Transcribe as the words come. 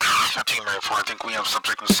Team 94, I think we have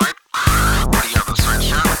subject in sight. What do you have in sight,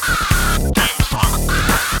 sir? Dame Funk.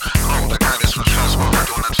 Oh, the guy that's responsible for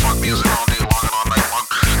doing that funk music all day long and all night long.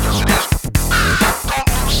 Yes, it is. Don't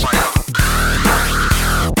lose sight of him.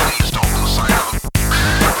 Please don't lose sight of him.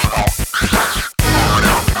 We won't. Over and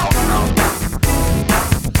out, out.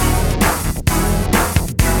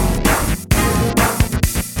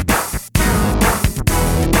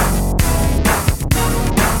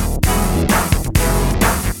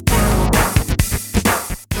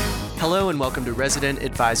 Hello and welcome to Resident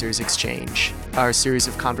Advisors Exchange, our series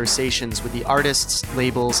of conversations with the artists,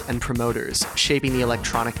 labels, and promoters shaping the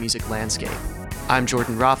electronic music landscape. I'm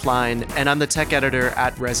Jordan Rothlein, and I'm the tech editor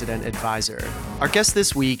at Resident Advisor. Our guest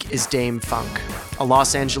this week is Dame Funk, a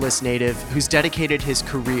Los Angeles native who's dedicated his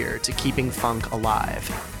career to keeping funk alive.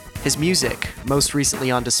 His music, most recently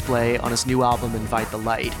on display on his new album Invite the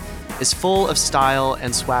Light, is full of style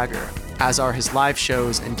and swagger, as are his live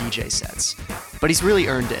shows and DJ sets. But he's really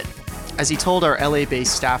earned it. As he told our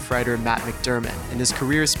LA-based staff writer Matt McDermott in his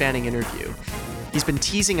career-spanning interview, he's been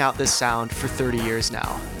teasing out this sound for 30 years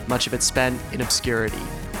now, much of it spent in obscurity.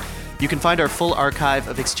 You can find our full archive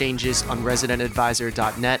of exchanges on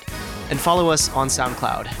residentadvisor.net and follow us on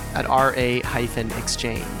SoundCloud at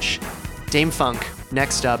RA-Exchange. Dame Funk,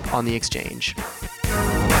 next up on The Exchange.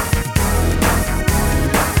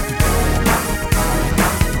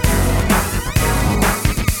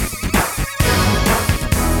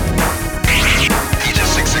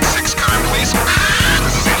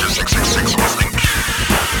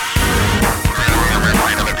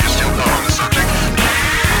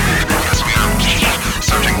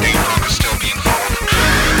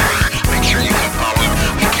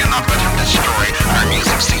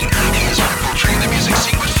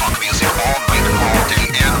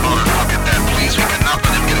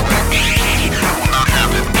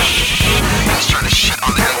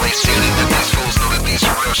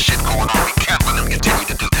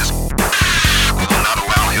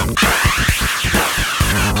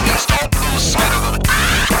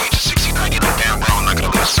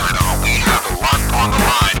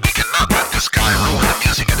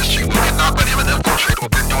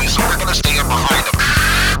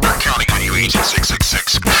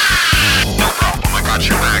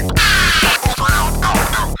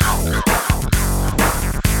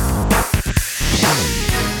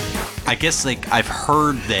 I guess, I've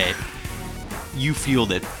heard that you feel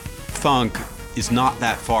that funk is not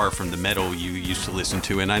that far from the metal you used to listen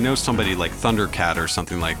to, and I know somebody like Thundercat or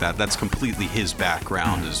something like that, that's completely his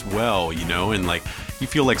background as well, you know, and you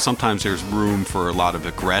feel like sometimes there's room for a lot of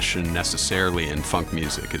aggression necessarily in funk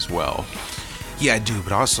music as well. Yeah, I do,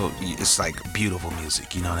 but also it's beautiful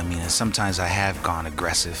music, you know what I mean? And sometimes I have gone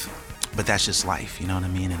aggressive, but that's just life, you know what I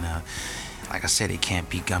mean? And like I said, it can't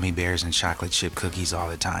be gummy bears and chocolate chip cookies all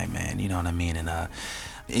the time, man. You know what I mean? And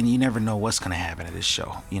you never know what's going to happen at this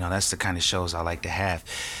show. You know, that's the kind of shows I like to have.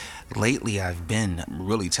 Lately, I've been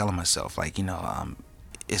really telling myself,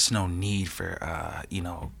 it's no need for,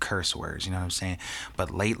 curse words, you know what I'm saying?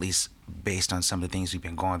 But lately, based on some of the things we've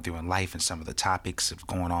been going through in life and some of the topics of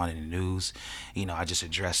going on in the news, I just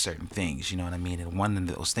address certain things, you know what I mean? And one of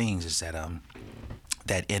those things is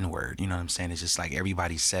that N-word, you know what I'm saying? It's just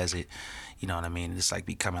everybody says it, you know what I mean? It's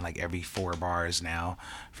becoming every 4 bars now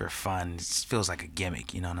for fun. It feels like a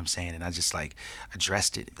gimmick, you know what I'm saying? And I just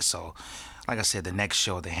addressed it. So like I said, the next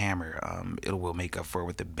show, The Hammer, it will make up for it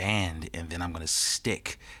with the band, and then I'm going to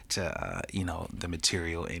stick to, the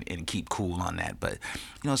material and keep cool on that. But,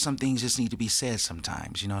 some things just need to be said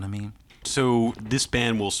sometimes, you know what I mean? So this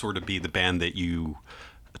band will sort of be the band that you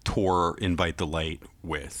tour Invite the Light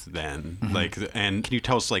with then, and can you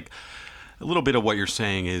tell us a little bit of what you're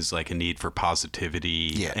saying is a need for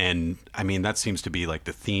positivity? Yeah. And I mean, that seems to be the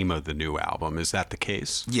theme of the new album. Is that the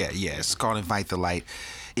case? Yeah. It's called Invite the Light.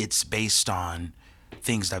 It's based on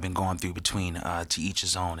things that I've been going through between To Each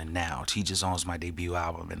His Own and now. To Each His Own is my debut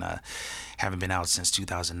album, and haven't been out since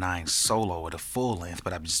 2009 solo at a full length,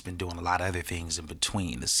 but I've just been doing a lot of other things in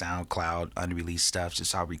between. The SoundCloud, unreleased stuff,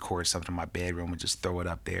 just I'll record something in my bedroom and just throw it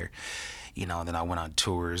up there. Then I went on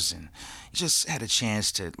tours and just had a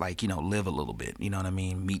chance to live a little bit, you know what I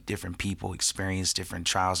mean? Meet different people, experience different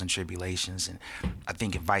trials and tribulations. And I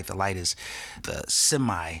think Invite the Light is the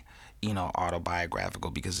autobiographical,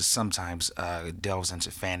 because it sometimes delves into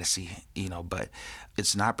fantasy, but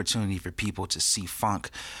it's an opportunity for people to see funk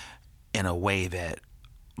in a way that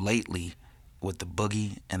lately, with the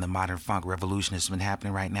boogie and the modern funk revolution that's been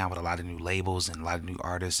happening right now with a lot of new labels and a lot of new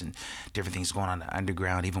artists and different things going on in the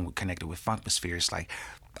underground, even connected with Funkmosphere,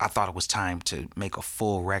 I thought it was time to make a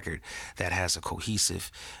full record that has a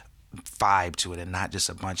cohesive vibe to it and not just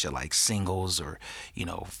a bunch of like singles or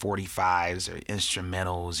 45s or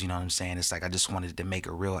instrumentals. You know what I'm saying? It's like I just wanted to make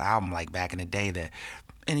a real album like back in the day that,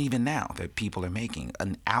 and even now that people are making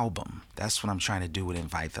an album. That's what I'm trying to do with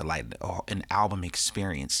Invite the Light, an album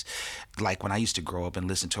experience. Like when I used to grow up and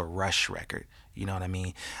listen to a Rush record, you know what I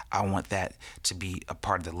mean? I want that to be a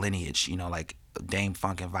part of the lineage, like Dame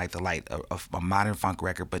Funk Invite the Light, a modern funk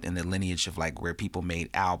record, but in the lineage of like where people made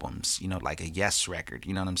albums, like a Yes record,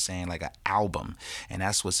 you know what I'm saying? Like an album. And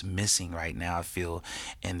that's what's missing right now, I feel,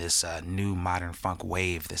 in this new modern funk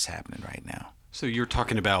wave that's happening right now. So you're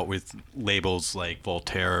talking about with labels like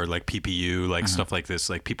Voltaire, like PPU, like stuff like this,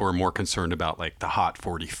 like people are more concerned about like the Hot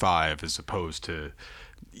 45 as opposed to,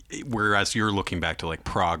 whereas you're looking back to like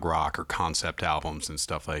prog rock or concept albums and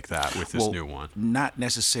stuff like that with this new one. Not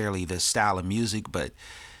necessarily the style of music, but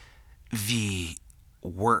the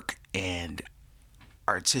work and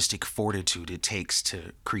artistic fortitude it takes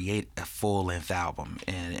to create a full-length album,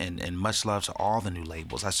 and much love to all the new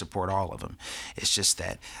labels. I support all of them. It's just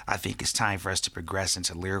that I think it's time for us to progress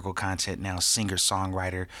into lyrical content now,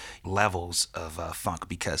 singer-songwriter levels of funk,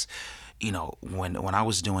 because when I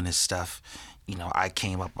was doing this stuff, I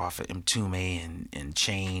came up off of Mtume and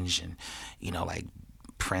Change and like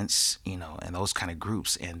Prince, and those kind of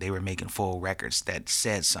groups, and they were making full records that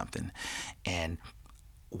said something. And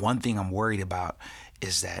one thing I'm worried about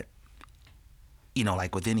is that,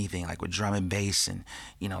 like with anything, like with drum and bass and,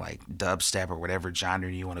 like dubstep or whatever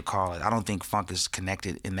genre you want to call it, I don't think funk is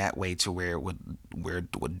connected in that way to where it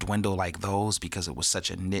would dwindle like those, because it was such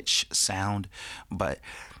a niche sound. But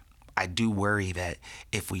I do worry that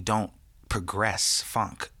if we don't progress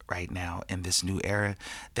funk right now in this new era,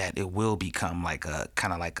 that it will become like a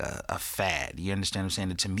kind of like a fad. You understand what I'm saying?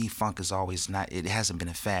 And to me, funk is always it hasn't been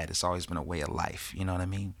a fad. It's always been a way of life. You know what I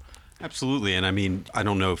mean? Absolutely. And I mean, I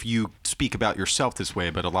don't know if you speak about yourself this way,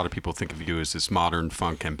 but a lot of people think of you as this modern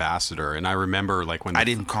funk ambassador. And I remember like when I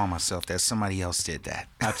didn't call myself that. Somebody else did that.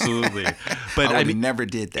 Absolutely. But I mean, never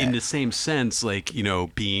did that. In the same sense, like,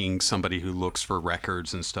 being somebody who looks for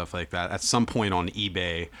records and stuff like that, at some point on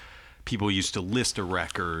eBay, people used to list a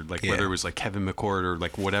record, like whether it was like Kevin McCord or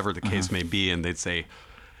like whatever the case may be, and they'd say,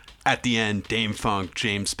 at the end, Dame Funk,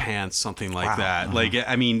 James Pants, something like that. Like,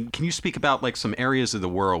 I mean, can you speak about like some areas of the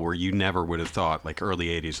world where you never would have thought like early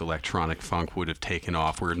 80s electronic funk would have taken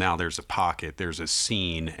off, where now there's a pocket, there's a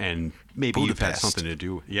scene, and maybe you've had something to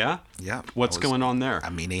do. Yeah? Yeah. What's going on there? I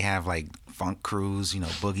mean, they have like funk crews,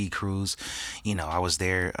 boogie crews. I was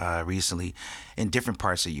there recently in different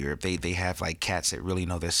parts of Europe. They have like cats that really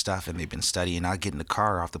know their stuff, and they've been studying. I get in the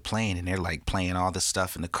car off the plane, and they're like playing all the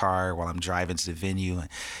stuff in the car while I'm driving to the venue. And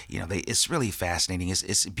it's really fascinating.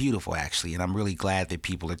 It's beautiful actually, and I'm really glad that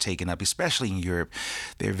people are taking up, especially in Europe.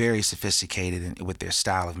 They're very sophisticated with their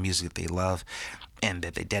style of music that they love, and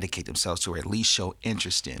that they dedicate themselves to, or at least show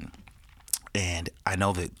interest in. And I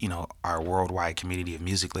know that, our worldwide community of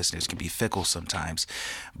music listeners can be fickle sometimes,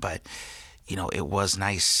 but, it was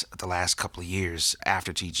nice the last couple of years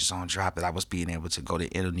after To Each His Own dropped that I was being able to go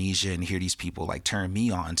to Indonesia and hear these people like turn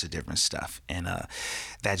me on to different stuff. And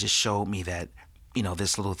that just showed me that,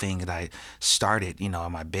 this little thing that I started, in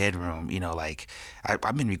my bedroom, like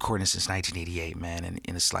I've been recording since 1988, man. And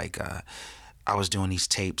it's like, I was doing these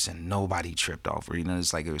tapes and nobody tripped over.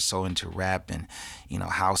 It's like it was so into rap and,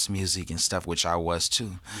 house music and stuff, which I was too.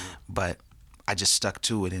 Mm-hmm. But I just stuck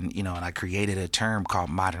to it, and, and I created a term called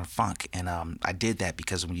modern funk. And I did that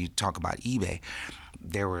because when you talk about eBay,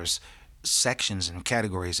 there was sections and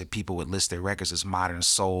categories that people would list their records as modern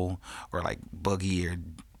soul or like boogie or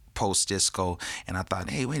post disco, and I thought,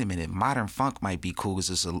 hey, wait a minute, modern funk might be cool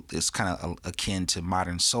because it's kind of akin to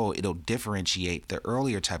modern soul. It'll differentiate the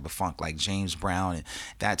earlier type of funk like James Brown and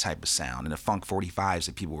that type of sound, and the funk 45s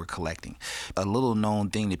that people were collecting. A little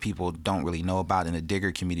known thing that people don't really know about in the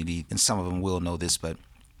digger community, and some of them will know this, but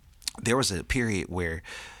there was a period where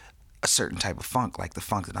a certain type of funk, like the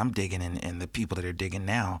funk that I'm digging and the people that are digging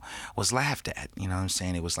now, was laughed at. You know what I'm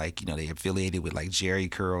saying? It was like, they affiliated with like Jerry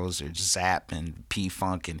Curls or Zap and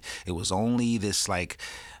P-Funk, and it was only this like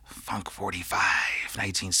Funk 45,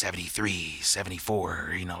 1973,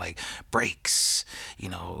 74, like breaks,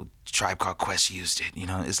 Tribe Called Quest used it,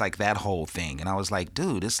 it's like that whole thing. And I was like,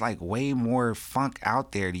 dude, it's like way more funk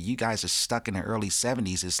out there. You guys are stuck in the early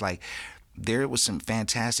 70s. It's like, there was some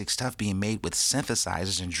fantastic stuff being made with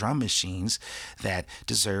synthesizers and drum machines that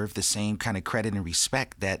deserve the same kind of credit and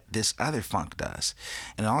respect that this other funk does.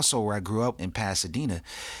 And also where I grew up in Pasadena,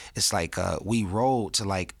 it's like we rolled to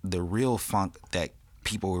like the real funk that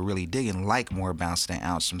people were really digging, like More Bounce Than an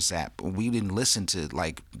Ounce from Zap. We didn't listen to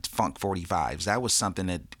like Funk 45s. That was something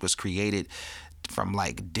that was created from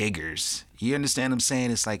like Diggers. You understand what I'm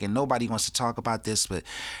saying? It's like, and nobody wants to talk about this, but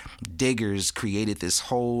Diggers created this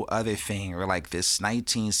whole other thing, or like this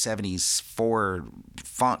 1970s forward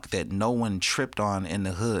funk that no one tripped on in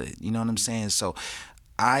the hood. You know what I'm saying? So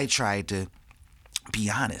I tried to be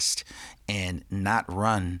honest and not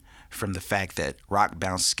run from the fact that Rock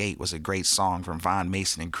Bounce Skate was a great song from Von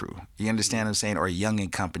Mason and Crew. You understand what I'm saying? Or Young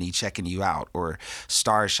and Company, Checking You Out, or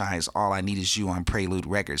Star Shine's All I Need Is You on Prelude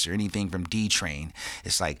Records, or anything from D Train.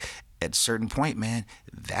 It's like at a certain point, man,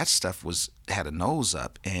 that stuff had a nose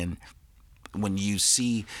up. And when you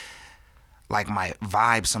see like my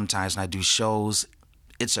vibe sometimes when I do shows,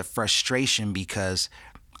 it's a frustration because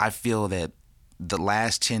I feel that the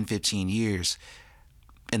last 10, 15 years,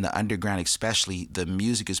 in the underground especially, the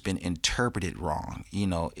music has been interpreted wrong. You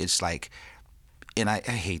know, it's like, and I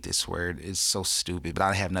hate this word, it's so stupid, but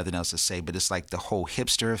I have nothing else to say, but it's like the whole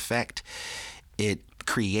hipster effect. It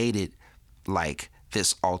created like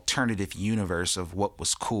this alternative universe of what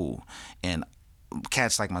was cool. And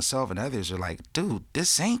cats like myself and others are like, dude,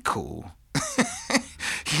 this ain't cool.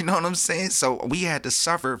 You know what I'm saying? So we had to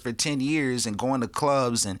suffer for 10 years and going to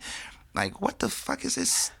clubs and like, what the fuck is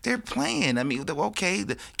this they're playing? I mean, okay,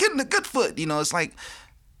 getting the good foot. You know, it's like,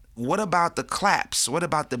 what about the claps? What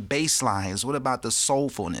about the bass lines? What about the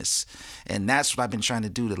soulfulness? And that's what I've been trying to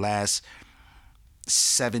do the last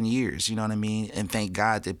 7 years. You know what I mean? And thank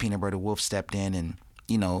God that Peanut Butter Wolf stepped in and,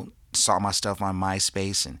 you know, saw my stuff on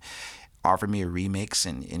MySpace and offered me a remix.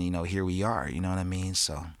 And you know, here we are. You know what I mean?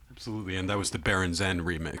 So. Absolutely, and that was the Baron Zen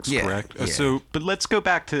remix, Yeah, correct? yeah. So, but let's go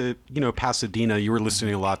back to, you know, Pasadena. You were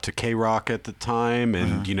listening a lot to K-Rock at the time,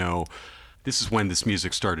 and, you know, this is when this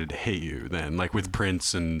music started to hit you then, like with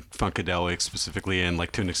Prince and Funkadelic specifically, and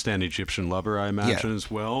like to an extent Egyptian Lover, I imagine,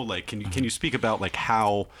 as well. Like, can you speak about like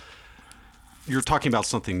how you're talking about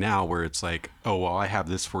something now where it's like, oh, well, I have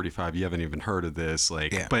this 45, you haven't even heard of this,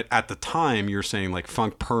 like, but at the time you're saying like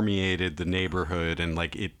funk permeated the neighborhood and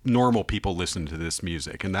like normal people listened to this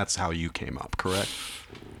music, and that's how you came up, correct?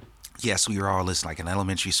 Yes, we were all listening, like in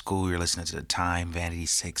elementary school, we were listening to The Time, Vanity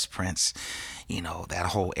Six, Prince, you know, that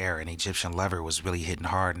whole era, and Egyptian Lover was really hitting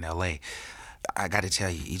hard in LA. I got to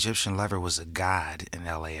tell you, Egyptian Lover was a god in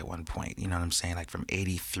LA at one point, you know what I'm saying, like from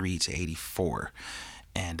 83 to 84.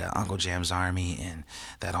 And Uncle Jam's Army and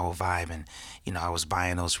that whole vibe. And, you know, I was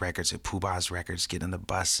buying those records at Pooh Bah's Records, getting on the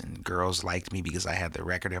bus, and girls liked me because I had the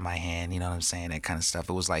record in my hand, you know what I'm saying, that kind of stuff.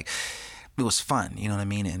 It was like, it was fun, you know what I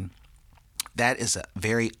mean? And that is a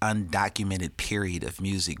very undocumented period of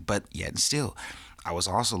music, but yet and still, I was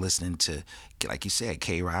also listening to, like you said,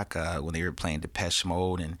 K-Rock, when they were playing Depeche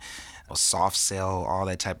Mode and Soft Cell, all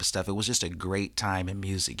that type of stuff. It was just a great time in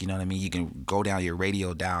music, you know what I mean? You can go down your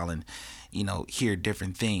radio dial and, you know, hear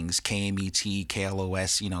different things, KMET,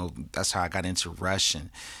 KLOS, you know, that's how I got into Rush and,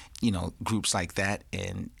 you know, groups like that.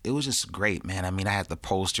 And it was just great, man. I mean, I had the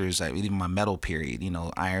posters, even my metal period, you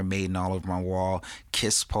know, Iron Maiden all over my wall,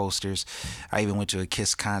 Kiss posters. I even went to a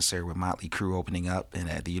Kiss concert with Motley Crue opening up and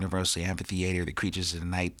at the Universal Amphitheater, the Creatures of the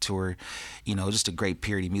Night tour, you know, just a great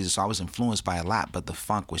period of music. So I was influenced by a lot, but the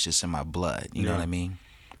funk was just in my blood, you know what I mean?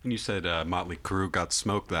 And you said Motley Crue got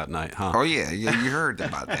smoked that night, huh? Oh, yeah, you heard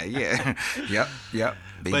about that, yeah. Yep,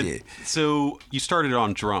 they did. So you started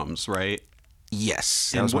on drums, right?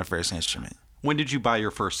 Yes, that was my first instrument. When did you buy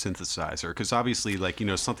your first synthesizer? Because obviously, like, you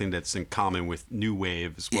know, something that's in common with new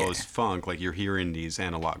wave as well as funk, like you're hearing these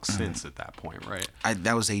analog synths at that point, right?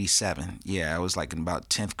 That was 87. Yeah, I was like in about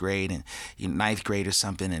 10th grade and 9th grade or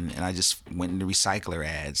something, and I just went into recycler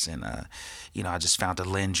ads, and, you know, I just found a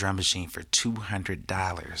Lynn drum machine for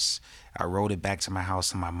 $200. I rode it back to my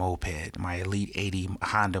house on my moped, my Elite 80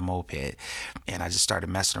 Honda moped, and I just started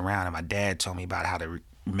messing around, and my dad told me about how to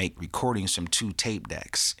make recordings from 2 tape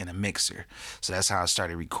decks in a mixer. So that's how I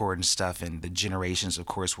started recording stuff, and the generations, of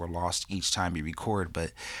course, were lost each time you record,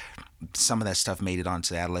 but some of that stuff made it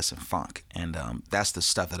onto Adolescent Funk, and that's the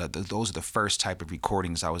stuff those are the first type of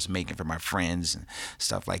recordings I was making for my friends and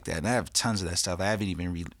stuff like that. And I have tons of that stuff. I haven't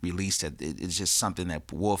even released it. It's just something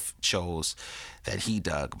that Wolf chose that he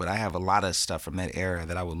dug, but I have a lot of stuff from that era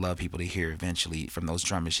that I would love people to hear eventually from those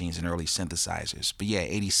drum machines and early synthesizers. But yeah,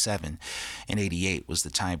 87 and 88 was the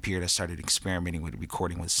time period I started experimenting with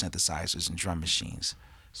recording with synthesizers and drum machines.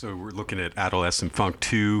 So we're looking at Adolescent Funk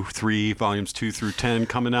 2, 3, volumes 2 through 10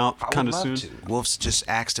 coming out kind of soon. Wolf's just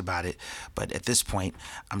asked about it, but at this point,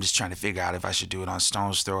 I'm just trying to figure out if I should do it on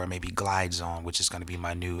Stone's Throw or maybe Glide Zone, which is going to be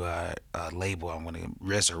my new label I'm going to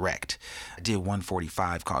resurrect. I did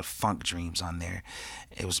 145 called Funk Dreams on there.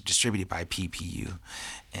 It was distributed by PPU,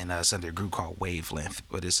 and it's under a group called Wavelength,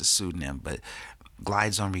 but it's a pseudonym. But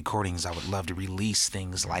Glide Zone Recordings, I would love to release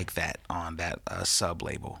things like that on that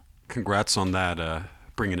sub-label. Congrats on that,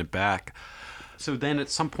 bringing it back. So then at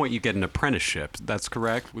some point you get an apprenticeship. That's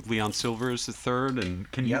correct, with Leon Silvers III.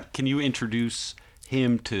 And can you introduce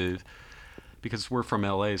him to, because we're from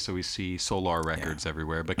LA, so we see Solar Records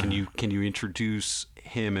everywhere. But can you introduce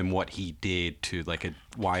him and what he did to like a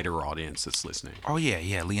wider audience that's listening? Oh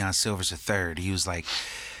yeah. Leon Silvers III. He was like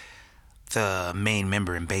the main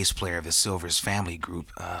member and bass player of the Silvers family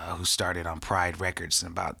group, who started on Pride Records in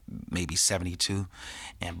about maybe '72,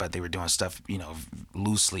 but they were doing stuff,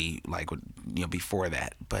 loosely like before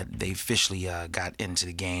that. But they officially got into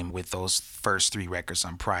the game with those first 3 records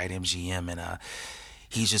on Pride MGM, and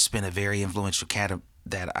he's just been a very influential cat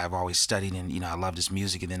that I've always studied, and I loved his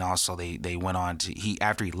music. And then also they went on to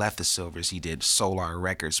after he left the Silvers, he did Solar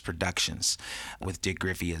Records Productions with Dick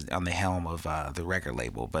Griffey on the helm of the record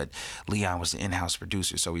label. But Leon was the in-house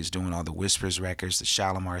producer, so he's doing all the Whispers records, the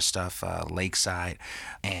Shalimar stuff, Lakeside,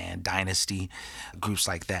 and Dynasty, groups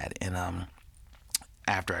like that. And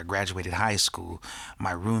after I graduated high school,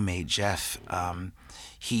 my roommate Jeff,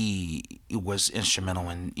 he was instrumental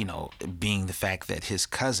in being the fact that his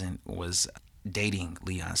cousin was dating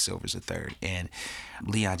Leon Silvers III, and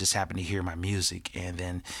Leon just happened to hear my music, and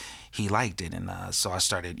then he liked it, and so I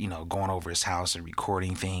started going over his house and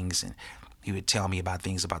recording things, and he would tell me about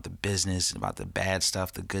things about the business and about the bad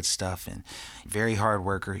stuff, the good stuff, and very hard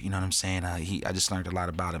worker, you know what I'm saying? I just learned a lot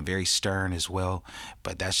about him. Very stern as well,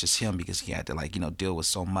 but that's just him because he had to deal with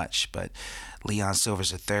so much. But Leon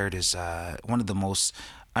Silvers III is one of the most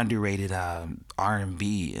underrated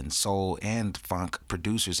R&B and soul and funk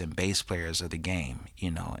producers and bass players of the game.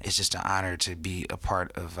 It's just an honor to be a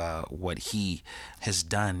part of what he has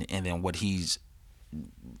done, and then what he's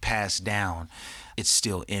passed down. It's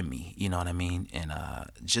still in me, you know what I mean? And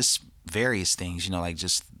just various things, like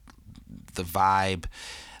just the vibe,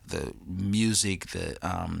 the music, the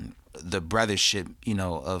brothership,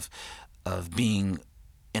 of being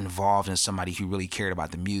involved in somebody who really cared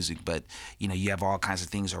about the music. But you have all kinds of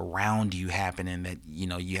things around you happening that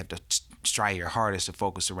you have to try your hardest to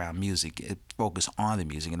focus around music, focus on the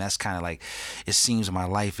music. And that's kind of like, it seems my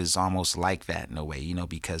life is almost like that in a way,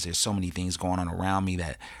 because there's so many things going on around me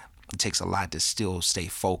that it takes a lot to still stay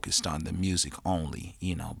focused on the music only,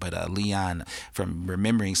 But Leon, from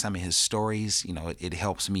remembering some of his stories, it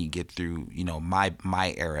helps me get through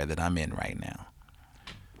my era that I'm in right now.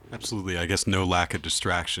 Absolutely. I guess no lack of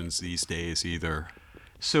distractions these days either.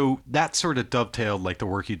 So that sort of dovetailed, like the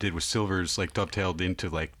work you did with Silvers, like dovetailed into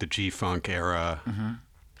like the G-Funk era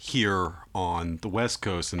here on the West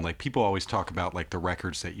Coast. And like people always talk about like the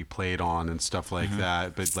records that you played on and stuff like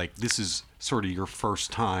that. But like this is sort of your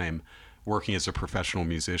first time working as a professional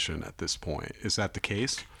musician at this point. Is that the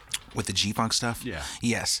case? With the G-Funk stuff? Yeah.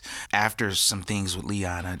 Yes. After some things with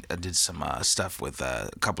Leon, I did some stuff with a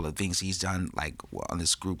couple of things he's done, like on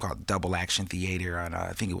this group called Double Action Theater on,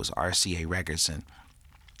 I think it was RCA Records, and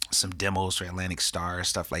some demos for Atlantic Star,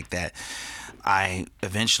 stuff like that. I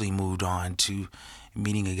eventually moved on to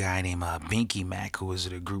meeting a guy named Binky Mac, who was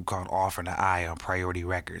at a group called All for the Eye on Priority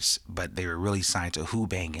Records, but they were really signed to Who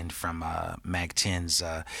Bangin' from Mac 10's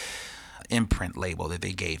imprint label that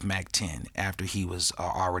they gave Mac 10 after he was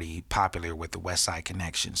already popular with the West Side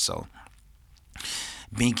Connection. So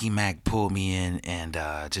Binky Mac pulled me in and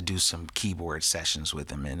to do some keyboard sessions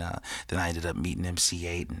with him, and then I ended up meeting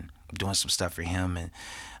MC8 and doing some stuff for him,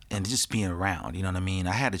 and just being around, you know what I mean?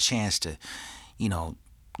 I had a chance to,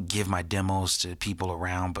 give my demos to people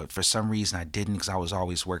around, but for some reason I didn't, because I was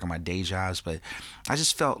always working my day jobs. But I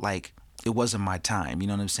just felt like it wasn't my time, you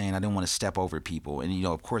know what I'm saying? I didn't want to step over people. And,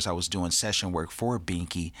 of course I was doing session work for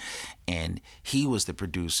Binky, and he was the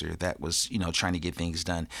producer that was, trying to get things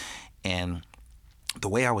done. And the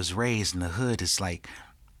way I was raised in the hood is like,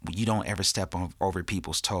 you don't ever step over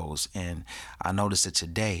people's toes. And I noticed that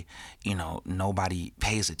today, nobody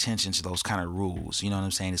pays attention to those kind of rules. You know what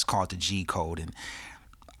I'm saying? It's called the G code. And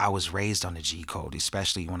I was raised on the G code,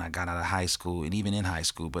 especially when I got out of high school and even in high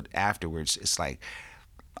school. But afterwards, it's like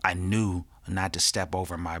I knew not to step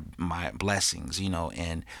over my blessings,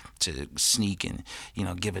 and to sneak and,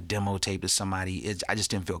 give a demo tape to somebody. I just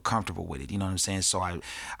didn't feel comfortable with it, you know what I'm saying? So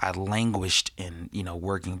I languished in,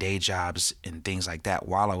 working day jobs and things like that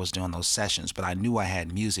while I was doing those sessions. But I knew I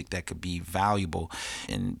had music that could be valuable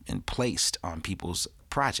and placed on people's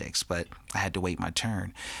projects, but I had to wait my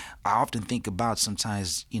turn. I often think about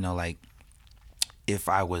sometimes, like, if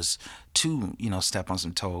I was to, step on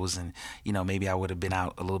some toes, and, maybe I would have been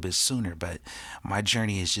out a little bit sooner. But my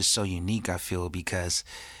journey is just so unique, I feel, because,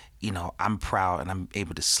 I'm proud and I'm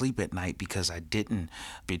able to sleep at night because I didn't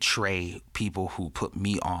betray people who put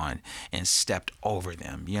me on and stepped over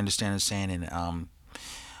them. You understand what I'm saying? And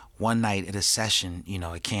one night at a session,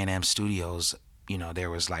 at Can-Am Studios, there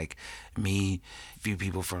was like me, a few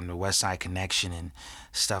people from the West Side Connection and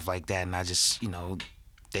stuff like that, and I just,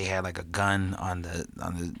 they had like a gun on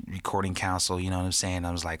the recording console, you know what I'm saying?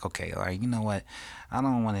 I was like, okay, all right, you know what? I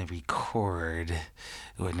don't want to record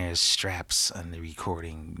when there's straps on the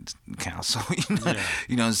recording console, Yeah.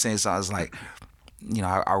 You know what I'm saying? So I was like,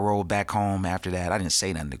 I rolled back home after that. I didn't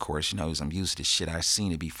say nothing, of course, because I'm used to this shit. I've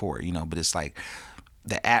seen it before, but it's like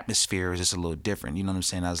the atmosphere is just a little different. You know what I'm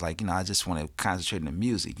saying? I was like, I just want to concentrate on the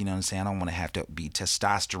music. You know what I'm saying? I don't want to have to be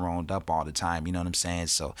testosteroned up all the time. You know what I'm saying?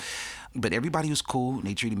 So, but everybody was cool. And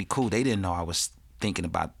they treated me cool. They didn't know I was thinking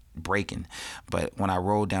about breaking. But when I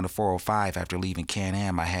rolled down the 405 after leaving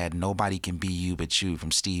Can-Am, I had Nobody Can Be You But You from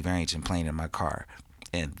Steve Arrington playing in my car.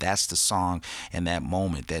 And that's the song and that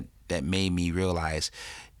moment that made me realize,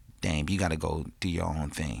 damn, you got to go do your own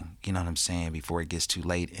thing. You know what I'm saying? Before it gets too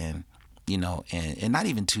late. And and not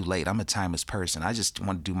even too late. I'm a timeless person. I just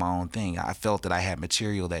want to do my own thing. I felt that I had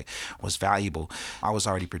material that was valuable. I was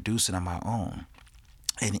already producing on my own.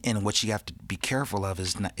 And what you have to be careful of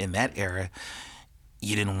is in that era,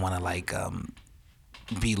 you didn't want to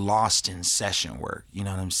be lost in session work, you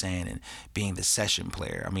know what I'm saying, and being the session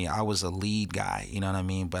player. I mean, I was a lead guy, you know what I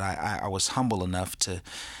mean, but I was humble enough to,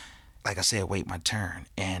 like I said, wait my turn.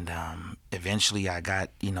 And eventually I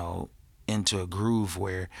got, into a groove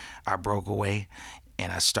where I broke away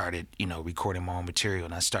and I started, recording my own material.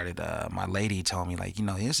 And I started, my lady told me, like,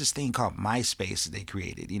 there's this thing called MySpace that they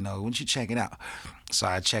created, why don't you check it out? So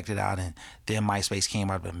I checked it out, and then MySpace came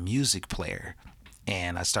out with a music player.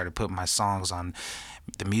 And I started putting my songs on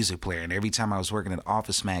the music player. And every time I was working at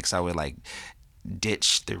Office Max, I would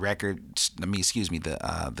ditch the the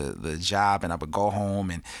job, and I would go home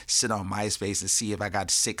and sit on MySpace and see if I got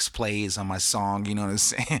 6 plays on my song, you know what I'm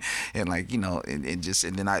saying? And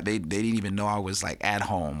then they didn't even know I was at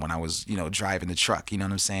home when I was, driving the truck, you know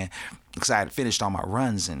what I'm saying? Because I had finished all my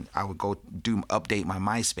runs, and I would go update my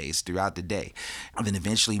MySpace throughout the day. And then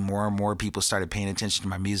eventually more and more people started paying attention to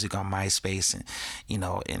my music on MySpace. And,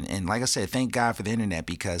 and like I said, thank God for the internet,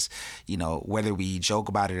 because, whether we joke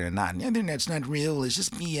about it or not, the internet's not real. It's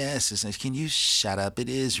just BS. It's like, can you shut up? It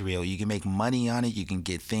is real. You can make money on it. You can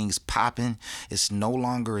get things popping. It's no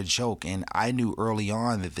longer a joke. And I knew early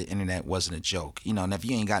on that the internet wasn't a joke. And if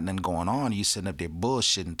you ain't got nothing going on, you sitting up there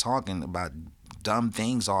bullshitting, talking about dumb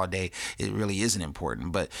things all day, it really isn't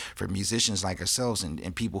important. But for musicians like ourselves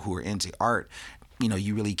and people who are into art,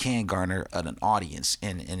 you really can garner an audience.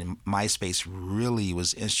 And MySpace really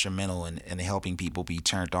was instrumental in helping people be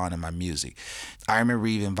turned on in my music. I remember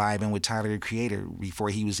even vibing with Tyler the Creator before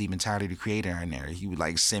he was even Tyler the Creator in there. He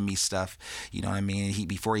would send me stuff, you know what I mean?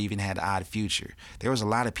 Before he even had Odd Future. There was a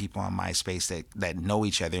lot of people on MySpace that know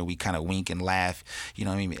each other, and we kind of wink and laugh, you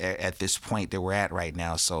know what I mean, at this point that we're at right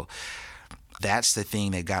now. So that's the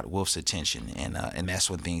thing that got Wolf's attention, and that's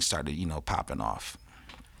when things started, popping off.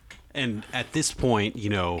 And at this point,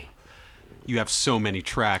 you have so many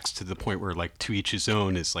tracks to the point where To Each His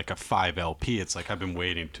Own is like a 5 LP. It's like I've been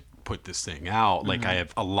waiting to put this thing out. Mm-hmm. I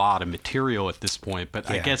have a lot of material at this point, but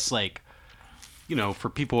yeah. I guess for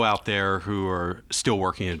people out there who are still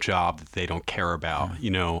working a job that they don't care about,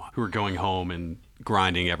 who are going home and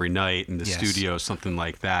grinding every night in the studio, something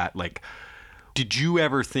like that. Did you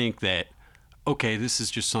ever think that, okay, this is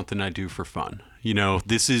just something I do for fun?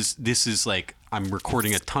 This is I'm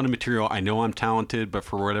recording a ton of material. I know I'm talented, but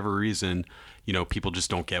for whatever reason, people just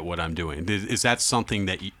don't get what I'm doing. Is that something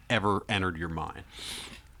that ever entered your mind?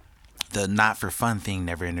 The not for fun thing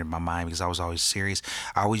never entered my mind, because I was always serious.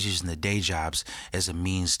 I was using the day jobs as a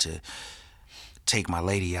means to take my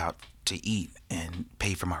lady out to eat and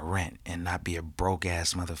pay for my rent and not be a broke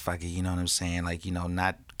ass motherfucker, you know what I'm saying?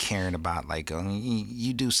 Not caring about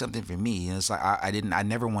you do something for me. And it's I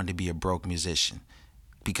never wanted to be a broke musician,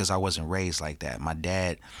 because I wasn't raised like that. My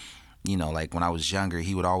dad, when I was younger,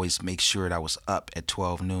 he would always make sure that I was up at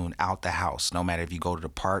 12 noon out the house. No matter if you go to the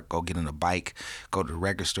park, go get on a bike, go to the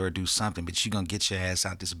record store, do something, but you're going to get your ass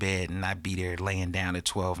out this bed and not be there laying down at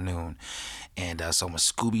 12 noon. And so when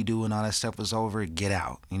Scooby-Doo and all that stuff was over, get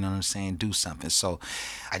out. You know what I'm saying? Do something. So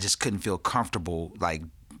I just couldn't feel comfortable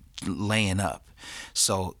laying up.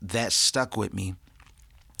 So that stuck with me.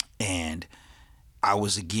 And I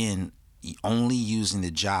was, again, only using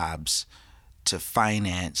the jobs to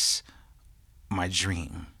finance my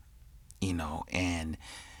dream, and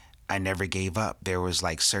I never gave up. There was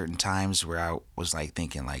certain times where I was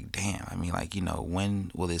thinking damn, I mean,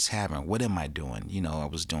 when will this happen? What am I doing? I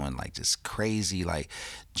was doing just crazy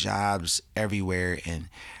jobs everywhere, and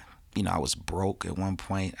I was broke at one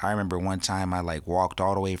point. I remember one time I like walked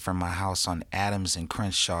all the way from my house on Adams and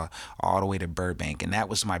Crenshaw all the way to Burbank, and that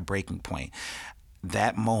was my breaking point.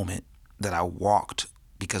 That moment that I walked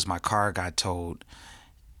because my car got towed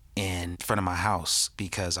in front of my house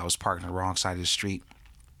because I was parked on the wrong side of the street,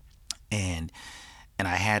 and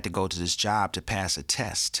I had to go to this job to pass a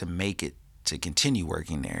test to make it to continue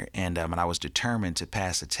working there, and I was determined to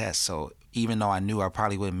pass the test. So even though I knew I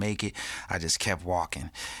probably wouldn't make it, I just kept walking,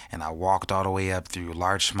 and I walked all the way up through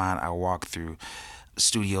Larchmont. I walked through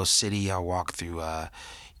Studio City. I walked through by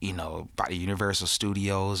the Universal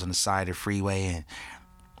Studios on the side of the freeway, and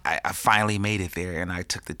I finally made it there, and I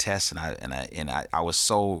took the test, and I was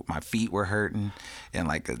so, my feet were hurting, and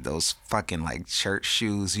like those fucking like church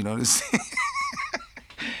shoes, you know what I'm saying?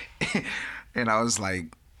 And I was like,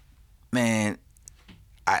 man,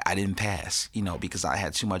 I didn't pass, because I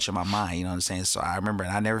had too much on my mind, you know what I'm saying? So I remember,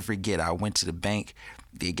 and I never forget, I went to the bank.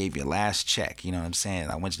 They gave you a last check, you know what I'm saying?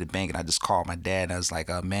 I went to the bank and I just called my dad, and I was like,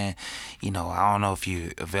 man, I don't know if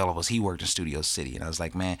you're available. He worked in Studio City, and I was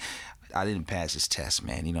like, man, I didn't pass this test,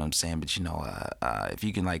 man, you know what I'm saying? But, if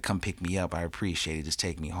you can, like, come pick me up, I appreciate it. Just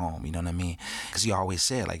take me home, you know what I mean? Because he always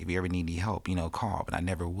said, like, if you ever need any help, call, but I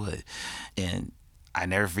never would. And I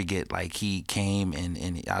never forget, like, he came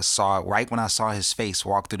and I saw, right when I saw his face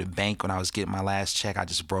walk through the bank when I was getting my last check, I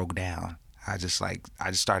just broke down. I just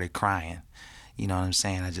started crying. You know what I'm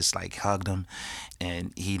saying? I just like hugged him,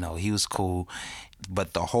 and he was cool.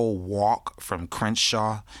 But the whole walk from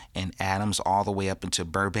Crenshaw and Adams all the way up into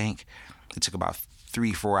Burbank, it took about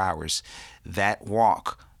 3-4 hours. That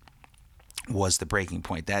walk was the breaking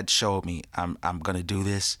point. That showed me I'm gonna do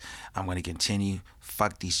this. I'm gonna continue.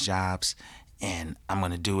 Fuck these jobs, and I'm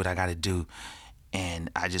gonna do what I gotta do. And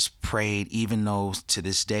I just prayed, even though to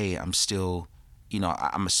this day I'm still,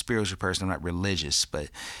 I'm a spiritual person. I'm not religious, but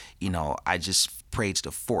I just prayed to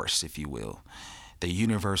the force, if you will, the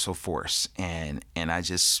universal force, and I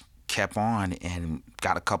just kept on and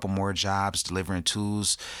got a couple more jobs delivering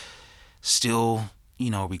tools, still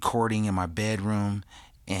recording in my bedroom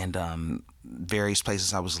and various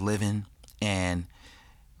places I was living. And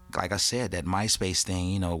like I said, that MySpace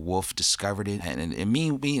thing, Wolf discovered it, and me,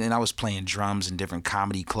 and I was playing drums in different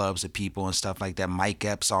comedy clubs with people and stuff like that. Mike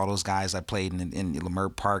Epps, all those guys I played in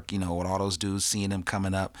Leimert Park, with all those dudes, seeing them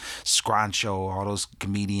coming up, Scrancho, all those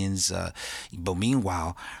comedians. But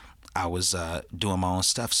meanwhile, I was doing my own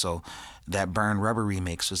stuff. So that Burn Rubber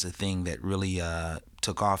remix was the thing that really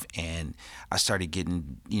took off, and I started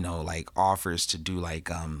getting, like offers to do like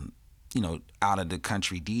out of the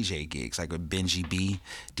country DJ gigs, like with Benji B,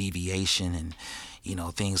 Deviation,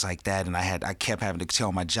 and things like that. And I kept having to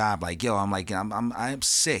tell my job, like, yo, I'm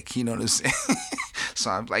sick, you know what I'm saying?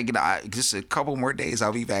 So I'm like, just a couple more days,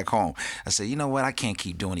 I'll be back home. I said, you know what? I can't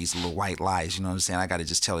keep doing these little white lies, you know what I'm saying? I got to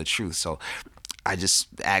just tell the truth. So I just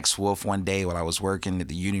asked Wolf one day while I was working at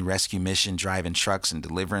the Union Rescue Mission, driving trucks and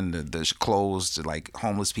delivering the clothes to like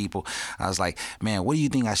homeless people. I was like, man, what do you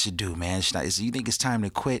think I should do, man? Do you think it's time to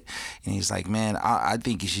quit? And he's like, man, I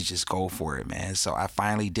think you should just go for it, man. So I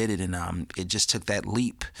finally did it, and it just took that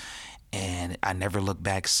leap. And I never looked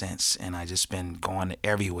back since. And I just been going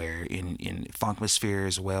everywhere in Funkmasphere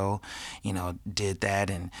as well. Did that,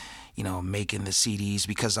 and making the CDs,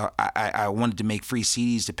 because I wanted to make free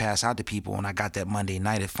CDs to pass out to people. And I got that Monday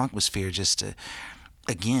night at Funkmasphere, just to,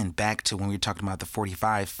 again, back to when we were talking about the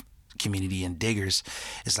 45 community and diggers.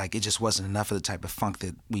 It's like it just wasn't enough of the type of funk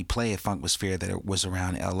that we play at Funkmasphere that it was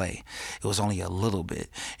around LA. It was only a little bit,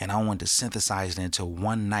 and I wanted to synthesize it into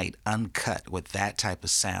one night uncut with that type of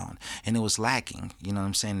sound, and it was lacking, you know what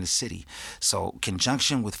I'm saying, in the city. So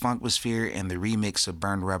conjunction with Funkmasphere and the remix of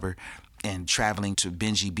Burned Rubber, and traveling to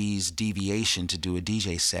Benji B's Deviation to do a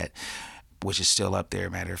DJ set, which is still up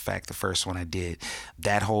there. Matter of fact, the first one I did,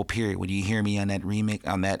 that whole period, when you hear me on that remix,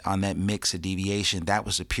 on that mix of Deviation, that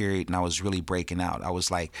was the period, and I was really breaking out. I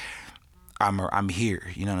was like, I'm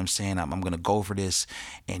here, you know what I'm saying? I'm gonna go for this,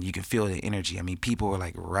 and you can feel the energy. I mean, people were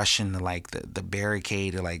like rushing to like the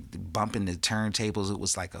barricade, or like bumping the turntables. It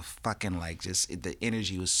was like a fucking like the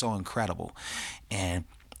energy was so incredible, and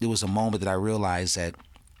it was a moment that I realized that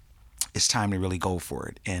it's time to really go for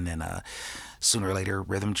it. And then sooner or later,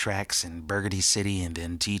 Rhythm Tracks and Burgundy City, and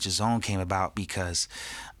then To Each His Own came about because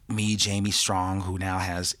me, Jamie Strong, who now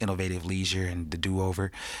has Innovative Leisure and The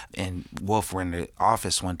Do-Over, and Wolf were in the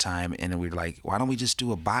office one time, and we were like, why don't we just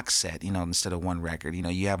do a box set, instead of one record?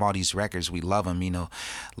 You have all these records, we love them,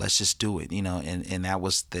 let's just do it, and that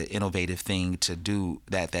was the innovative thing to do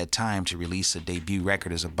at that time, to release a debut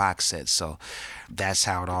record as a box set. So that's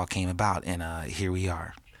how it all came about, and here we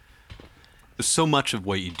are. So much of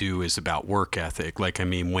what you do is about work ethic. Like, I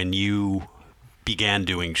mean, when you began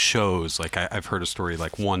doing shows. Like I've heard a story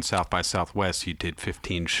like one South by Southwest, you did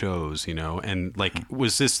 15 shows, you know, and like,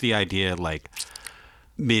 was this the idea like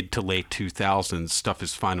mid to late 2000s stuff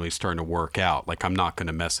is finally starting to work out? Like, I'm not going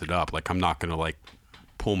to mess it up. Like, I'm not going to like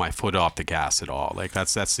pull my foot off the gas at all. Like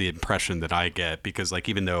that's the impression that I get, because like,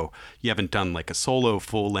 even though you haven't done like a solo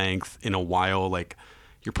full length in a while, like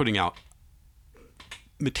you're putting out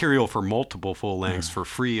material for multiple full lengths for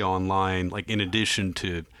free online, like in addition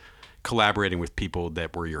to collaborating with people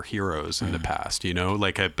that were your heroes in the past, you know,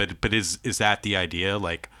 like, but is that the idea,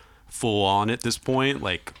 like full on at this point?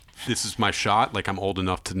 Like, this is my shot. Like, I'm old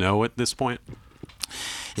enough to know at this point.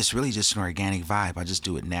 It's really just an organic vibe. I just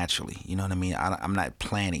do it naturally. You know what I mean? I'm not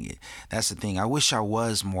planning it. That's the thing. I wish I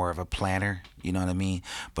was more of a planner. You know what I mean?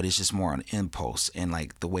 But it's just more on impulse and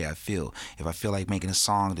like the way I feel. If I feel like making a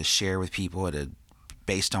song to share with people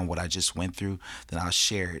based on what I just went through, then I'll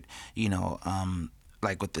share it. You know,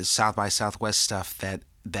 like with the South by Southwest stuff,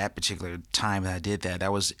 that particular time that I did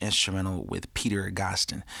that was instrumental with Peter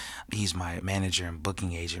Agostin. He's my manager and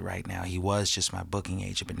booking agent right now. He was just my booking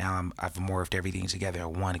agent, but now I've morphed everything together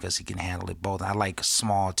in one because he can handle it both. I like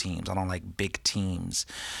small teams. I don't like big teams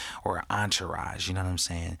or entourage, you know what I'm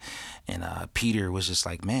saying? And Peter was just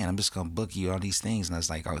like, man, I'm just going to book you on these things. And I was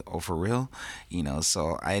like, oh, for real? You know,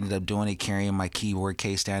 so I ended up doing it, carrying my keyboard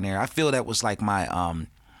case down there. I feel that was like my...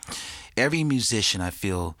 every musician, I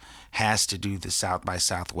feel, has to do the South by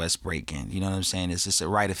Southwest break-in. You know what I'm saying? It's just a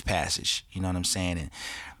rite of passage. You know what I'm saying?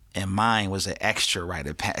 And mine was an extra rite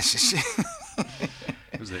of passage.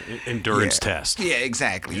 It was an endurance test. Yeah,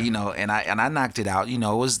 exactly. Yeah. You know, and I knocked it out. You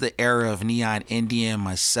know, it was the era of Neon Indian,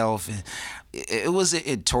 myself, and it was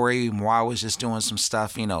Tori Moi was just doing some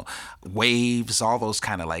stuff, you know, Waves, all those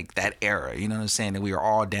kind of like that era, you know what I'm saying? And we were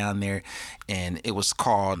all down there, and it was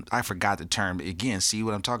called, I forgot the term. Again, see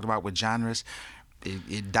what I'm talking about with genres?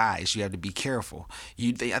 It dies. You have to be careful.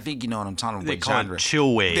 I think you know what I'm talking about. They call it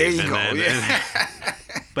chill wave. There you go. Yeah.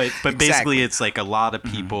 But exactly. Basically, it's like a lot of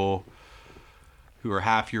people who are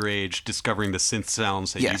half your age discovering the synth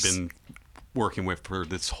sounds that you've been working with for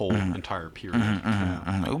this whole entire period.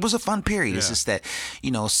 It was a fun period. It's just that,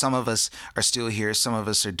 you know, some of us are still here, some of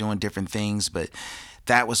us are doing different things, but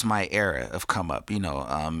that was my era of come up, you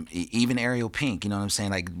know. Even Ariel Pink, you know what I'm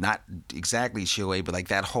saying? Like, not exactly chill wave, but like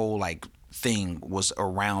that whole like thing was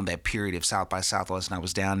around that period of South by Southwest, and I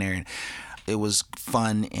was down there, and it was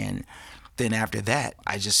fun. And then after that,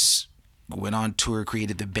 I just went on tour,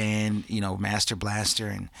 created the band, you know, Master Blaster,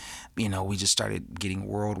 and you know, we just started getting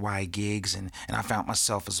worldwide gigs, and I found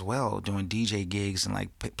myself as well doing DJ gigs in like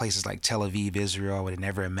places like Tel Aviv, Israel. I would have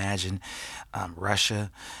never imagined.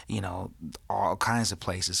 Russia, you know, all kinds of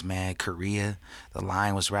places, man. Korea, the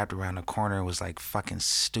line was wrapped around the corner. It was like fucking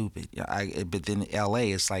stupid. But then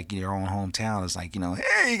LA, it's like your own hometown. It's like, you know,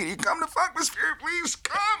 hey, you come to Funk the Spirit, please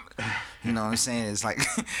come. You know what I'm saying? It's like,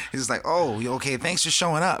 it's like, oh, okay, thanks for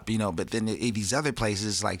showing up, you know. But then these other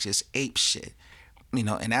places, like just ape shit. You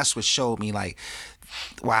know, and that's what showed me like,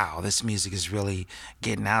 wow, this music is really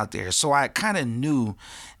getting out there. So I kind of knew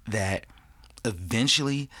that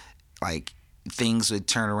eventually, like, things would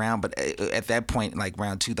turn around. But at that point, like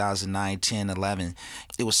around 2009, 10, 11,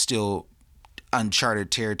 it was still uncharted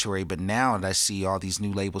territory. But now that I see all these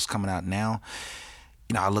new labels coming out now,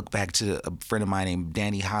 you know, I look back to a friend of mine named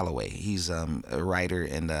Danny Holloway. He's a writer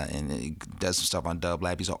and he does some stuff on Dub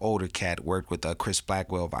Lab. He's an older cat, worked with Chris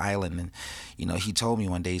Blackwell of Island. And, you know, he told me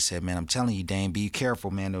one day, he said, man, I'm telling you, Dan, be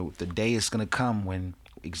careful, man. The day is going to come when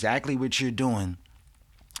exactly what you're doing,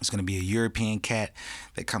 it's going to be a European cat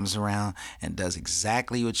that comes around and does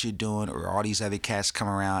exactly what you're doing, or all these other cats come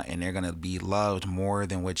around and they're going to be loved more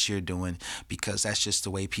than what you're doing, because that's just the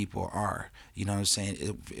way people are. You know what I'm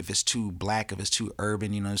saying? If it's too black, if it's too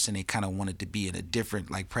urban, you know what I'm saying? They kind of want it to be in a different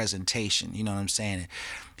like presentation. You know what I'm saying?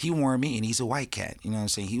 He warned me, and he's a white cat. You know what I'm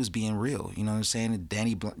saying? He was being real. You know what I'm saying?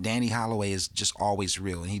 Danny Holloway is just always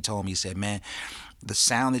real. And he told me, he said, man, the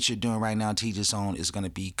sound that you're doing right now, Teach Its Own, is going to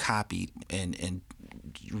be copied and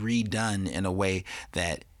redone in a way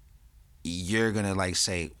that you're gonna like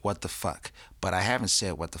say what the fuck, but I haven't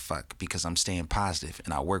said what the fuck because I'm staying positive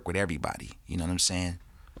and I work with everybody. You know what I'm saying?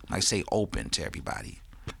 I say open to everybody.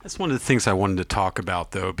 That's one of the things I wanted to talk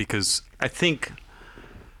about, though, because I think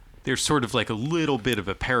there's sort of like a little bit of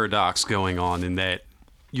a paradox going on in that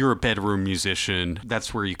you're a bedroom musician.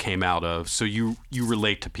 That's where you came out of. So you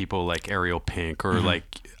relate to people like Ariel Pink, or like,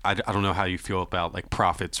 I don't know how you feel about like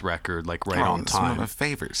Prophet's record, like Right on Time. It's one of my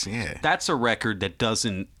favorites, yeah. That's a record that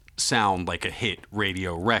doesn't sound like a hit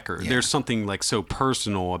radio record. Yeah. There's something like so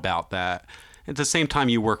personal about that. At the same time,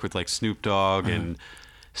 you work with like Snoop Dogg and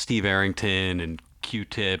Steve Arrington and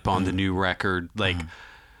Q-Tip on the new record. Like,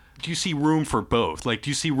 do you see room for both? Like, do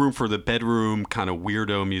you see room for the bedroom kind of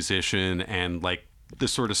weirdo musician and like the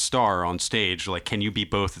sort of star on stage? Like, can you be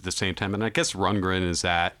both at the same time? And I guess Rundgren is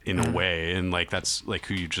that in a way, and like that's like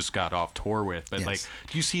who you just got off tour with. But like,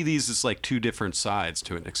 do you see these as like two different sides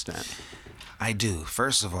to an extent? I do.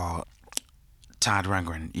 First of all, Todd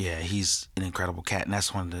Rundgren, yeah, he's an incredible cat, and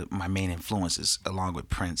that's one of my main influences, along with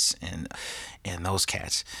Prince and those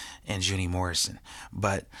cats, and Junie Morrison.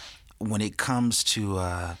 But when it comes to,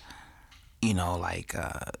 I'm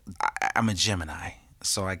a Gemini,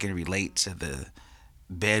 so I can relate to the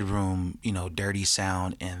bedroom, dirty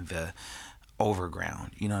sound and the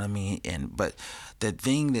overground, you know what I mean? But the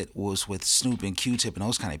thing that was with Snoop and Q-Tip and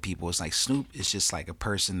those kind of people is like Snoop is just like a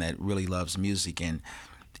person that really loves music, and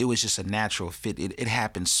it was just a natural fit. It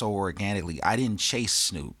happened so organically. I didn't chase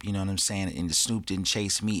Snoop, you know what I'm saying? And Snoop didn't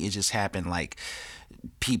chase me. It just happened like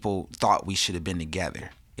people thought we should have been together.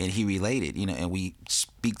 And he related, and we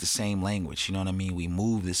speak the same language, you know what I mean? We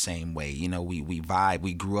move the same way, we vibe.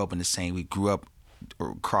 We grew up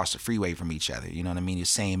across the freeway from each other, you know what I mean? The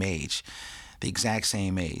same age, the exact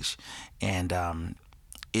same age. And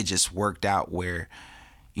it just worked out where,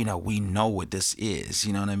 we know what this is,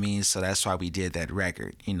 you know what I mean? So that's why we did that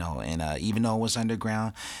record, and even though it was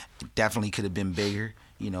underground, it definitely could have been bigger,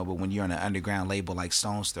 but when you're on an underground label like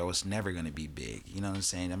Stones Throw, it's never going to be big, you know what I'm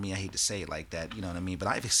saying? I mean, I hate to say it like that, you know what I mean? But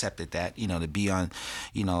I've accepted that, to be on,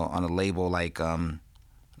 on a label like,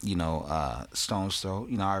 Stones Throw.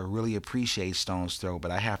 I really appreciate Stones Throw, but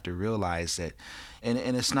I have to realize that, and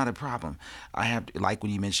it's not a problem. I have to, like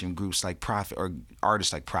when you mentioned groups like Prophet or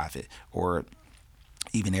artists like Prophet or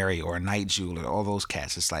even Area or Night Jewel or all those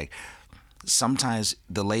cats, it's like sometimes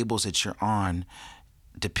the labels that you're on,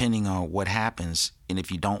 depending on what happens, and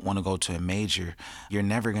if you don't want to go to a major, you're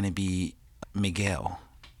never going to be Miguel.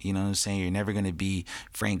 You know what I'm saying? You're never going to be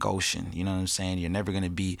Frank Ocean. You know what I'm saying? You're never going to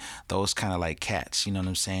be those kind of like cats. You know what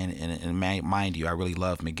I'm saying? And mind you, I really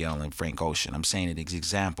love Miguel and Frank Ocean. I'm saying an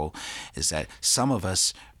example is that some of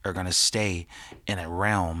us are going to stay in a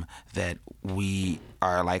realm that we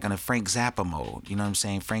are like in a Frank Zappa mode. You know what I'm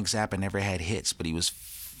saying? Frank Zappa never had hits, but he was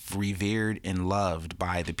revered and loved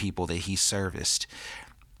by the people that he serviced.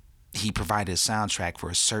 He provided a soundtrack for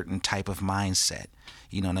a certain type of mindset.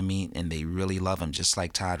 You know what I mean? And they really love him, just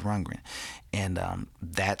like Todd Rundgren. And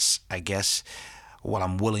that's, I guess, what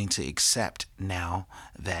I'm willing to accept now,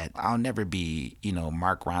 that I'll never be,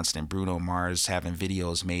 Mark Ronson and Bruno Mars having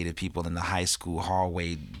videos made of people in the high school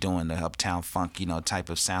hallway doing the Uptown Funk, type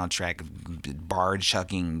of soundtrack, bar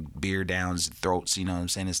chucking beer down throats, you know what I'm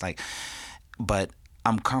saying? It's like, but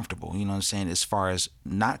I'm comfortable, you know what I'm saying? As far as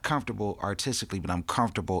not comfortable artistically, but I'm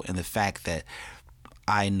comfortable in the fact that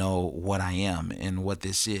I know what I am and what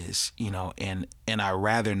this is, and I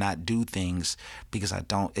rather not do things because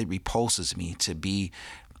it repulses me to be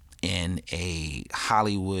in a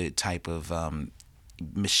Hollywood type of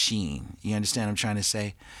machine. You understand what I'm trying to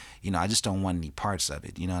say? I just don't want any parts of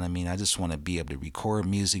it. You know what I mean? I just want to be able to record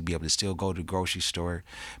music, be able to still go to the grocery store,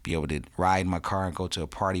 be able to ride my car and go to a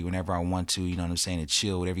party whenever I want to, you know what I'm saying, and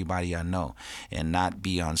chill with everybody I know, and not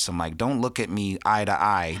be on some like, don't look at me eye to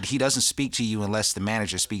eye. He doesn't speak to you unless the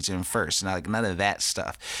manager speaks to him first. And like none of that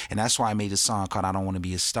stuff. And that's why I made a song called I Don't Want to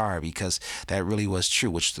Be a Star, because that really was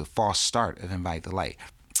true, which was the false start of Invite the Light.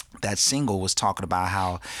 That single was talking about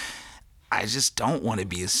how I just don't want to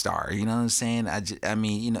be a star. You know what I'm saying? I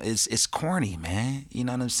mean, it's corny, man. You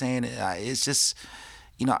know what I'm saying? It's just,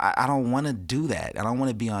 I don't want to do that. I don't want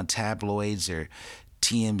to be on tabloids or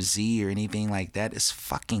TMZ or anything like that. It's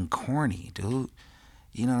fucking corny, dude.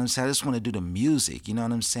 You know what I'm saying? I just want to do the music. You know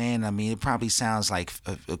what I'm saying? I mean, it probably sounds like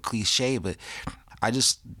a cliche, but I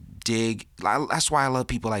just dig. That's why I love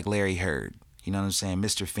people like Larry Heard. You know what I'm saying?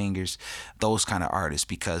 Mr. Fingers, those kind of artists,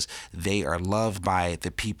 because they are loved by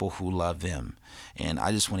the people who love them. And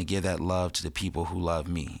I just want to give that love to the people who love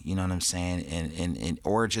me. You know what I'm saying? And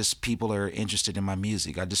or just people are interested in my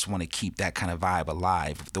music. I just want to keep that kind of vibe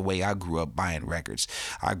alive. The way I grew up buying records.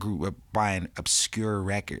 I grew up buying obscure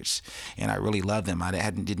records, and I really love them. I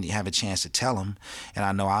didn't have a chance to tell them, and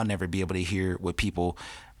I know I'll never be able to hear what people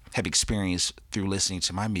have experienced through listening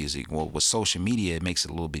to my music. Well, with social media, it makes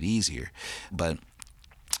it a little bit easier. But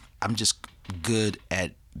I'm just good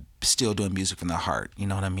at still doing music from the heart, you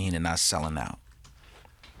know what I mean, and not selling out.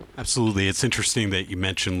 Absolutely. It's interesting that you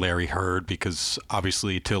mentioned Larry Heard, because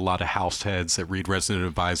obviously to a lot of house heads that read Resident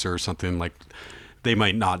Advisor or something, like, they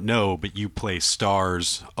might not know, but you play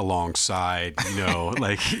stars alongside,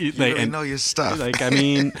 like you really know your stuff. Like, I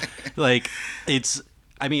mean, like,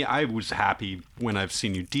 I was happy when I've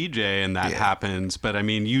seen you DJ and that happens, but I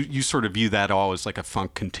mean, you sort of view that all as like a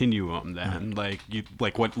funk continuum then. Mm-hmm.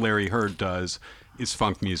 Like what Larry Heard does is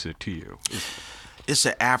funk music to you? It's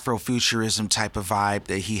an Afrofuturism type of vibe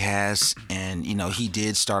that he has, and he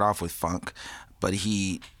did start off with funk, but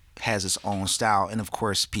he has his own style, and of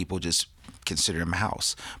course people just consider him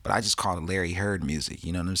house, but I just call it Larry Heard music.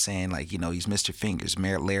 You know what I'm saying? Like, he's Mr. Fingers,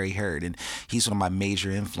 Larry Heard, and he's one of my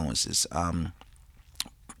major influences.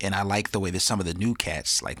 And I like the way that some of the new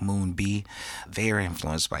cats like Moon B, they're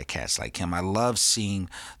influenced by cats like him. I love seeing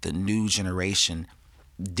the new generation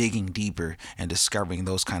digging deeper and discovering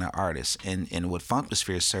those kind of artists, and what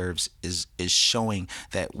Funkmosphere serves is showing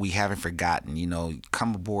that we haven't forgotten.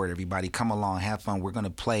 Come aboard, everybody, come along, have fun. We're going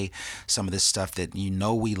to play some of this stuff that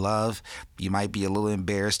we love. You might be a little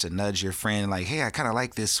embarrassed to nudge your friend like, hey, I kind of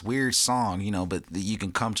like this weird song, but you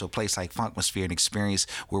can come to a place like Funkmosphere and experience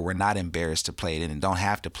where we're not embarrassed to play it and don't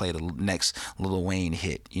have to play the next Lil Wayne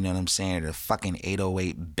hit, you know what I'm saying, or the fucking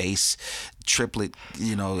 808 bass triplet,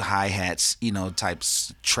 hi-hats, type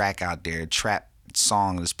track out there, trap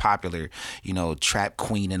song that's popular, trap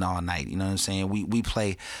queen and all night, you know what I'm saying? We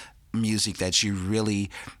play music that you really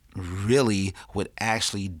would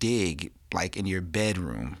actually dig, like in your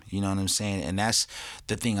bedroom, you know what I'm saying? And that's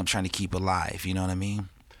the thing I'm trying to keep alive, you know what I mean?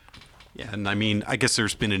 Yeah, and I mean, I guess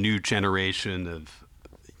there's been a new generation of,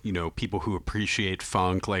 people who appreciate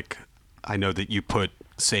funk. Like, I know that you put,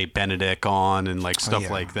 say, Benedict on and like stuff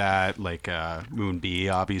like that, like Moon B,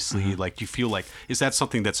 obviously. Mm-hmm. Like, do you feel like, is that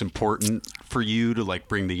something that's important for you to like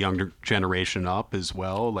bring the younger generation up as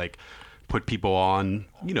well? Like, put people on,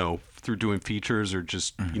 through doing features or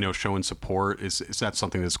just, showing support? Is that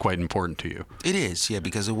something that's quite important to you? It is, yeah,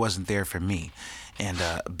 because it wasn't there for me. And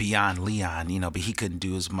beyond Leon, but he couldn't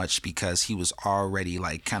do as much because he was already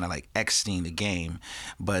like kind of like exiting the game.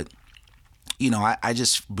 But I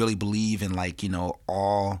just really believe in like,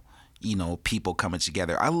 all, people coming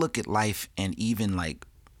together. I look at life and even like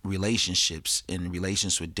relationships and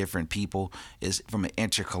relations with different people is from an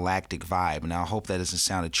intergalactic vibe. And I hope that doesn't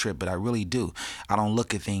sound a trip, but I really do. I don't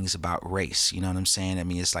look at things about race. You know what I'm saying? I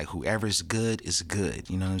mean, it's like whoever's good is good.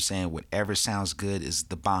 You know what I'm saying? Whatever sounds good is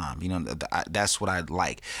the bomb. That's what I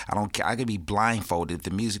like. I don't care. I could be blindfolded. If the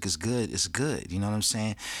music is good, it's good. You know what I'm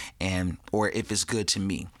saying? Or if it's good to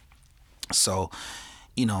me. So,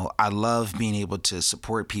 I love being able to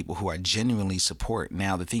support people who I genuinely support.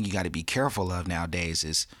 Now, the thing you got to be careful of nowadays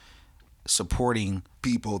is supporting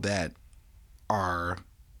people that are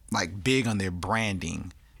like big on their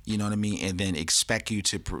branding, you know what I mean? And then expect you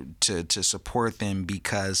to support them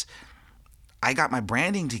because I got my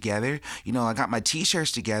branding together. I got my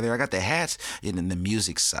t-shirts together. I got the hats, and then the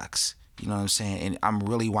music sucks. You know what I'm saying? And I'm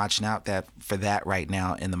really watching out for that right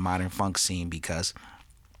now in the modern funk scene because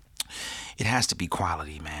it has to be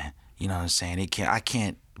quality, man. You know what I'm saying? I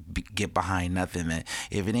can't get behind nothing, man.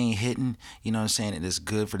 If it ain't hitting, you know what I'm saying, and it's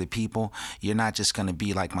good for the people, you're not just going to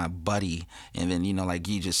be like my buddy and then, like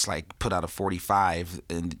you just like put out a 45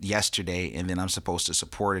 yesterday and then I'm supposed to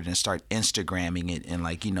support it and start Instagramming it and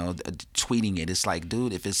like, tweeting it. It's like,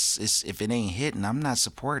 dude, if it ain't hitting, I'm not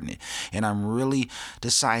supporting it. And I'm really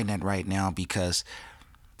deciding that right now because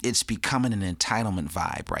it's becoming an entitlement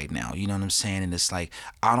vibe right now. You know what I'm saying? And it's like,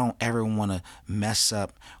 I don't ever want to mess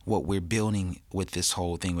up what we're building with this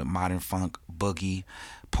whole thing with modern funk, boogie,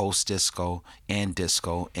 post-disco, and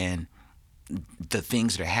disco, and the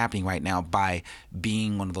things that are happening right now by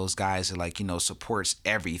being one of those guys that like, supports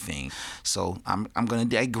everything. So I'm going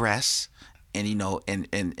to digress and,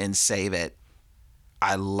 and say that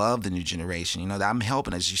I love the new generation. That I'm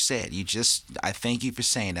helping, as you said. I thank you for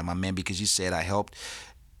saying that, my man, because you said I helped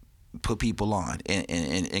put people on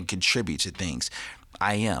and contribute to things.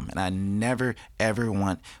 I am, and I never ever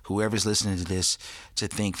want whoever's listening to this to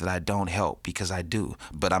think that I don't help, because I do.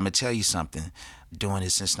 But I'm gonna tell you something, doing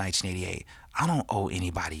this since 1988, I don't owe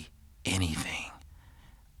anybody anything.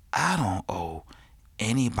 I don't owe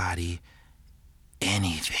anybody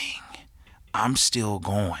anything. I'm still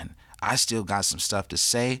going. I still got some stuff to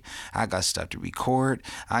say. I got stuff to record.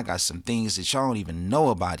 I got some things that y'all don't even know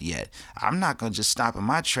about yet. I'm not going to just stop in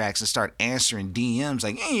my tracks and start answering DMs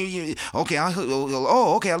like, hey, okay,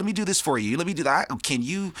 okay, let me do this for you. Let me do that. Can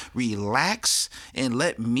you relax and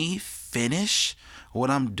let me finish what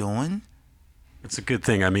I'm doing? It's a good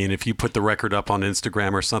thing. I mean, if you put the record up on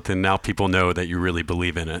Instagram or something, now people know that you really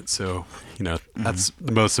believe in it. So, that's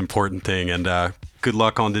the most important thing. And good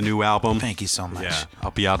luck on the new album. Thank you so much. Yeah, I'll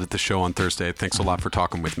be out at the show on Thursday. Thanks a lot for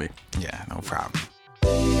talking with me. Yeah, no problem.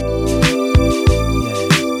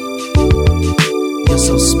 You're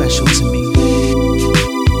so special to me.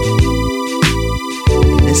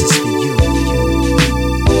 And this is for you.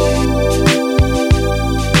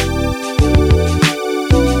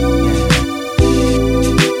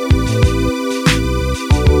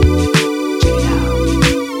 Check it out.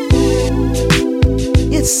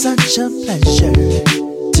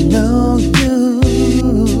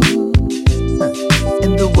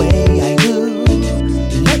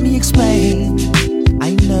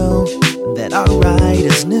 that I'll write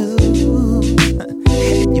as new.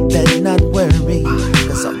 And you better not worry,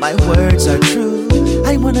 cause all my words are true.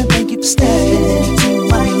 I wanna thank you for stepping into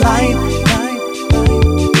my life.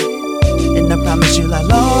 And I promise you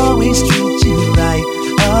I'll always treat you right.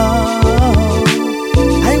 Oh,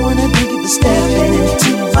 I wanna thank you for stepping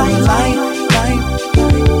into my life.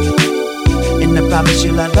 And I promise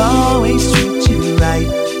you I'll always treat you right.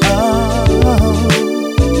 Oh,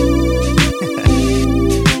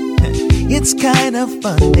 it's kind of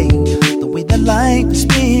funny the way that life has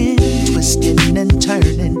been twisting and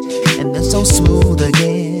turning, and then so smooth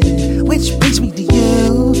again. Which brings me to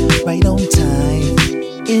you, right on time,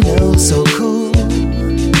 you know, so cool.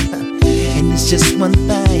 And it's just one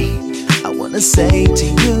thing I wanna say to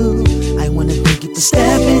you. I wanna thank you for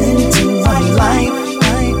stepping into my life.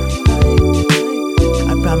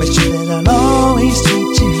 I promise you that I'll always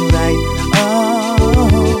treat you right.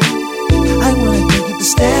 Oh, I wanna thank you for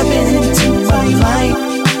stepping into my life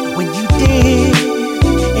when you did.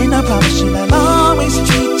 And I promise you I'll always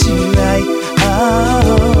treat you right.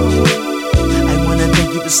 Oh, I wanna thank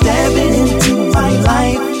you for stepping into my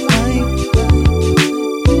life.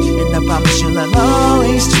 And I promise you I'll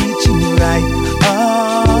always treat you right.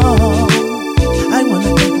 Oh, I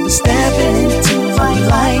wanna thank you for stepping into my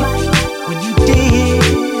life when you did.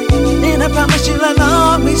 And I promise you I'll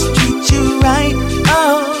always treat you right.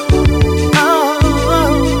 Oh, oh,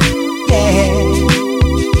 oh, yeah.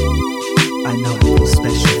 I know it was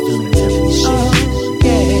special feelings that we share. Oh,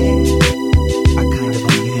 yeah. Are kind of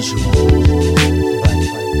unusual, but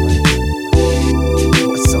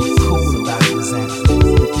what's so cool about it is that the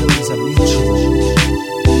feelings are mutual.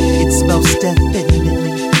 It's most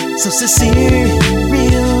definitely so sincere and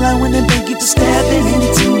real. I wanna thank you for stepping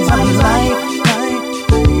into my life.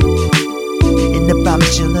 And I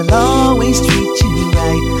promise you I'll always treat you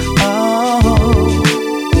right. Oh,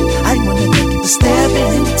 I wanna thank you for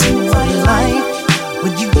stepping into my life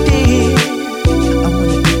when you did. I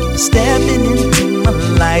wanna thank you for stepping into my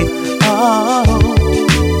life. Oh,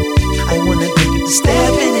 I wanna thank you for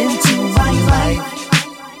stepping into my life.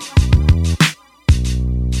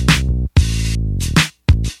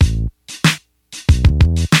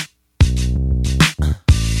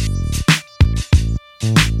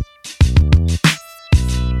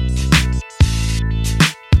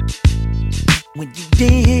 When you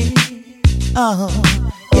did, oh.